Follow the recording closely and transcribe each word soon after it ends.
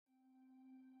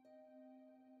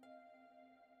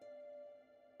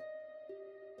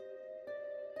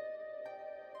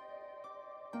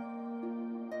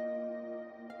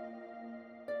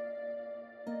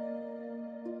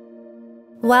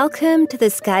Welcome to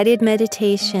this guided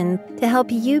meditation to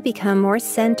help you become more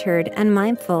centered and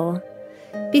mindful.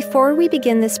 Before we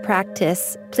begin this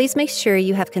practice, please make sure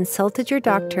you have consulted your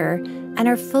doctor and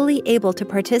are fully able to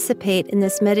participate in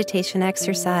this meditation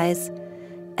exercise.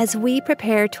 As we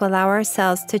prepare to allow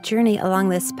ourselves to journey along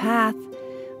this path,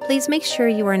 please make sure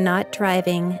you are not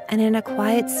driving and in a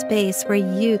quiet space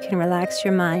where you can relax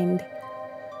your mind.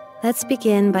 Let's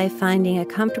begin by finding a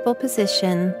comfortable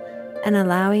position and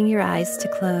allowing your eyes to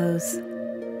close.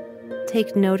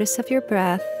 Take notice of your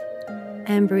breath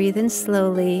and breathe in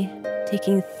slowly,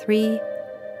 taking 3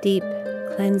 deep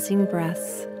cleansing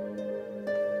breaths.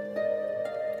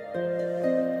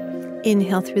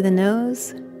 Inhale through the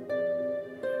nose.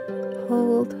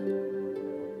 Hold.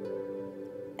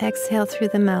 Exhale through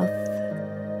the mouth.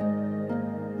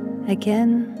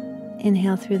 Again,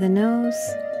 inhale through the nose.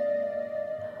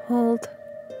 Hold.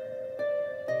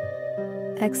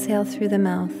 Exhale through the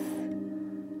mouth.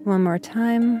 One more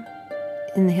time.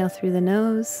 Inhale through the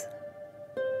nose.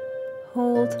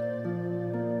 Hold.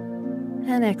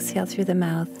 And exhale through the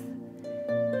mouth.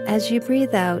 As you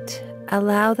breathe out,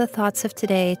 allow the thoughts of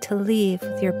today to leave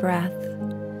with your breath.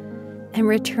 And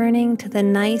returning to the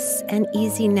nice and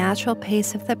easy natural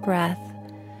pace of the breath,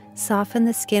 soften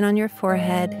the skin on your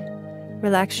forehead,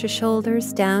 relax your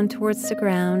shoulders down towards the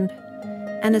ground,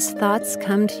 and as thoughts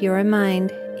come to your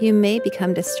mind, you may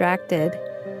become distracted.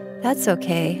 That's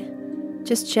okay.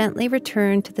 Just gently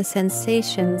return to the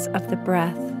sensations of the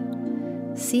breath.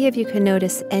 See if you can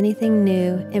notice anything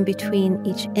new in between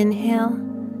each inhale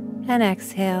and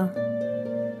exhale.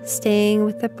 Staying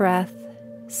with the breath,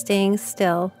 staying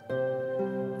still.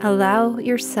 Allow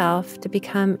yourself to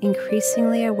become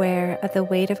increasingly aware of the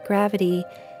weight of gravity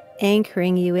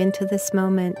anchoring you into this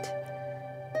moment.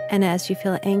 And as you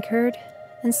feel anchored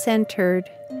and centered,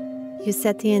 you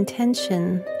set the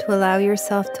intention to allow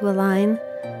yourself to align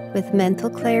with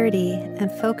mental clarity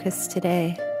and focus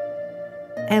today.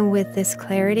 And with this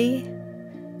clarity,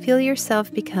 feel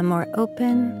yourself become more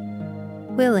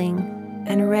open, willing,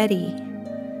 and ready.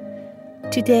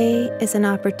 Today is an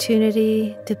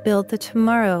opportunity to build the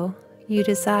tomorrow you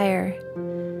desire.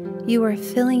 You are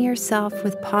filling yourself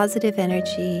with positive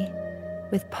energy,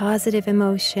 with positive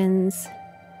emotions.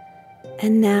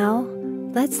 And now,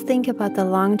 let's think about the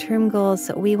long-term goals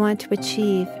that we want to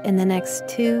achieve in the next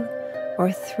 2 or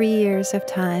 3 years of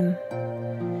time.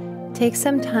 Take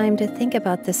some time to think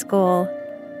about this goal,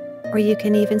 or you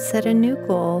can even set a new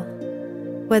goal,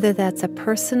 whether that's a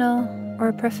personal or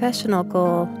a professional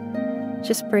goal.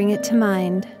 Just bring it to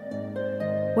mind.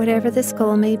 Whatever this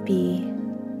goal may be,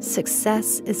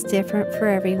 success is different for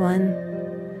everyone.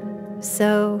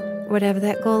 So, whatever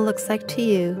that goal looks like to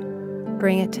you,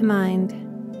 bring it to mind.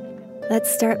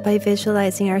 Let's start by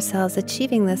visualizing ourselves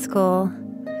achieving this goal.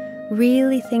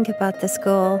 Really think about this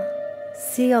goal.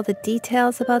 See all the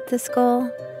details about this goal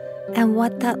and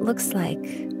what that looks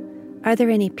like. Are there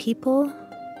any people?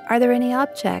 Are there any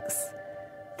objects?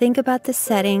 Think about the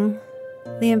setting,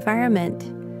 the environment.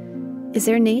 Is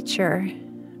there nature?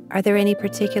 Are there any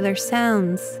particular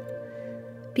sounds?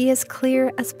 Be as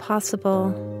clear as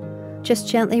possible. Just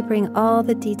gently bring all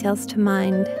the details to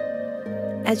mind.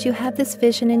 As you have this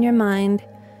vision in your mind,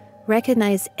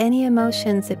 recognize any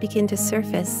emotions that begin to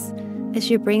surface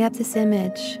as you bring up this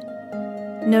image.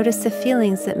 Notice the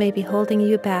feelings that may be holding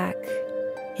you back,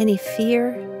 any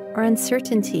fear or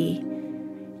uncertainty,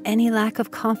 any lack of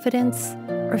confidence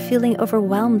or feeling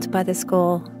overwhelmed by this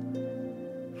goal.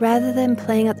 Rather than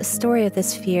playing out the story of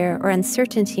this fear or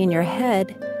uncertainty in your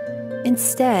head,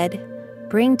 instead,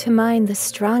 bring to mind the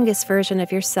strongest version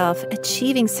of yourself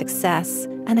achieving success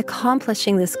and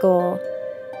accomplishing this goal.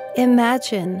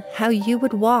 Imagine how you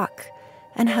would walk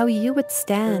and how you would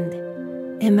stand.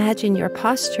 Imagine your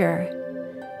posture.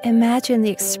 Imagine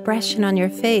the expression on your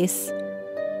face.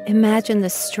 Imagine the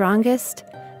strongest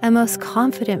and most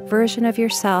confident version of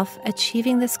yourself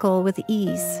achieving this goal with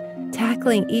ease,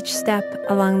 tackling each step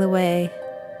along the way.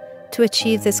 To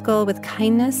achieve this goal with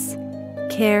kindness,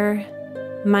 care,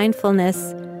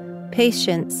 mindfulness,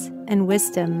 patience, and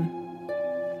wisdom.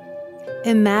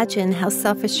 Imagine how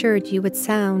self-assured you would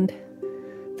sound,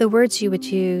 the words you would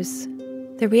use,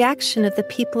 the reaction of the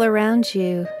people around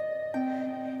you.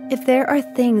 If there are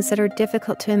things that are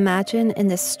difficult to imagine in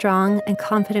this strong and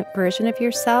confident version of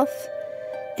yourself,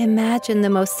 imagine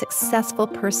the most successful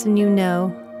person you know,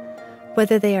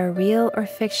 whether they are real or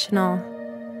fictional.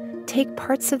 Take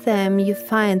parts of them you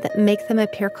find that make them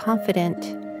appear confident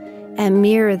and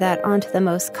mirror that onto the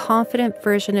most confident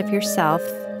version of yourself.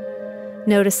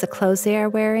 Notice the clothes they are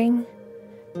wearing.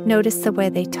 Notice the way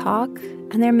they talk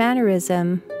and their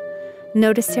mannerism.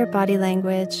 Notice their body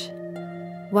language.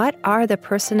 What are the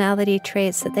personality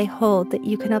traits that they hold that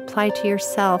you can apply to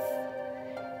yourself?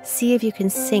 See if you can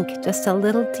sink just a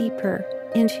little deeper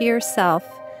into yourself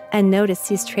and notice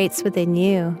these traits within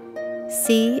you.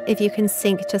 See if you can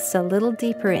sink just a little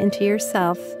deeper into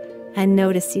yourself and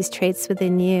notice these traits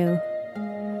within you.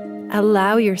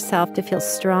 Allow yourself to feel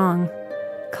strong,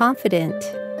 confident,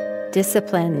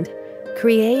 disciplined,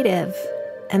 creative,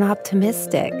 and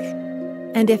optimistic.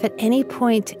 And if at any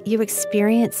point you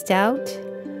experience doubt,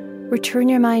 return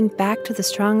your mind back to the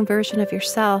strong version of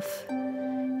yourself.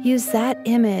 Use that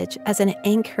image as an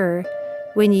anchor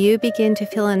when you begin to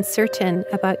feel uncertain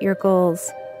about your goals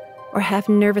or have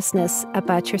nervousness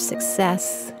about your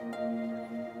success.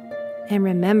 And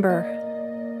remember,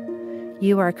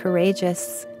 you are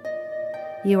courageous.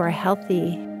 You are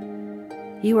healthy.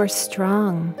 You are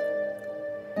strong.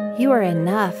 You are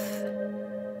enough.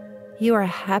 You are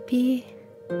happy.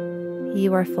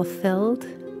 You are fulfilled.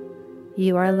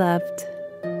 You are loved.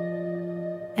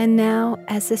 And now,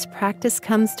 as this practice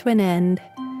comes to an end,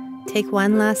 take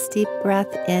one last deep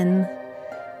breath in,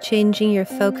 changing your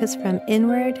focus from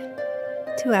inward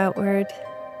to outward.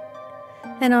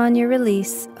 And on your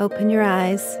release, open your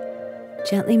eyes.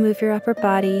 Gently move your upper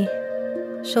body,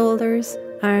 shoulders,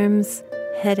 arms,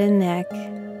 head and neck.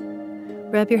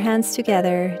 Rub your hands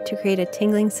together to create a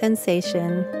tingling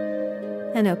sensation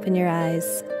and open your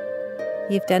eyes.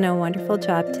 You've done a wonderful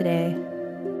job today.